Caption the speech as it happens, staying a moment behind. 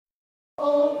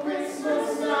Oh,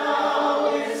 Christmas now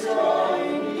is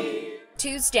drawing near.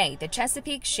 Tuesday, the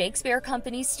Chesapeake Shakespeare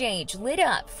Company stage lit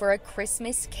up for A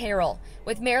Christmas Carol,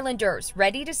 with Marylanders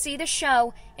ready to see the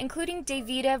show, including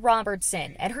Davida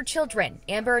Robertson and her children,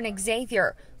 Amber and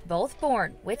Xavier, both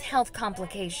born with health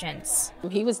complications.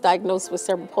 He was diagnosed with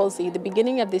cerebral palsy. The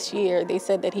beginning of this year, they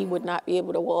said that he would not be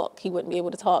able to walk, he wouldn't be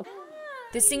able to talk.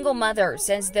 The single mother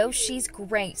says though she's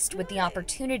graced with the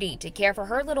opportunity to care for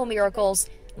her little miracles,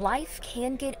 life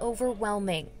can get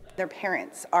overwhelming. Their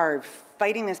parents are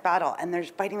fighting this battle, and they're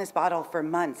fighting this battle for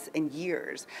months and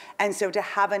years. And so to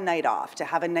have a night off, to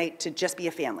have a night to just be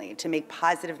a family, to make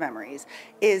positive memories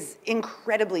is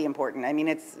incredibly important. I mean,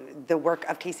 it's the work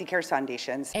of Casey Cares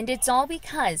Foundations. And it's all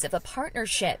because of a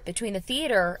partnership between the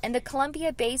theater and the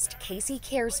Columbia-based Casey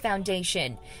Cares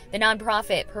Foundation. The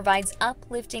nonprofit provides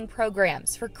uplifting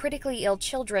programs for critically ill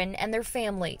children and their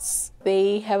families.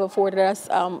 They have afforded us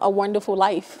a wonderful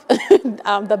life.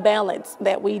 The balance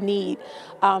that we need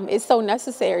is so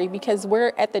necessary because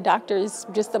we're at the doctor's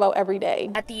just about every day.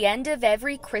 At the end of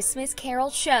every Christmas Carol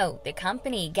show, the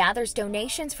company gathers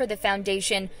donations for the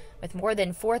foundation with more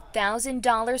than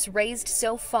 $4,000 raised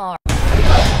so far.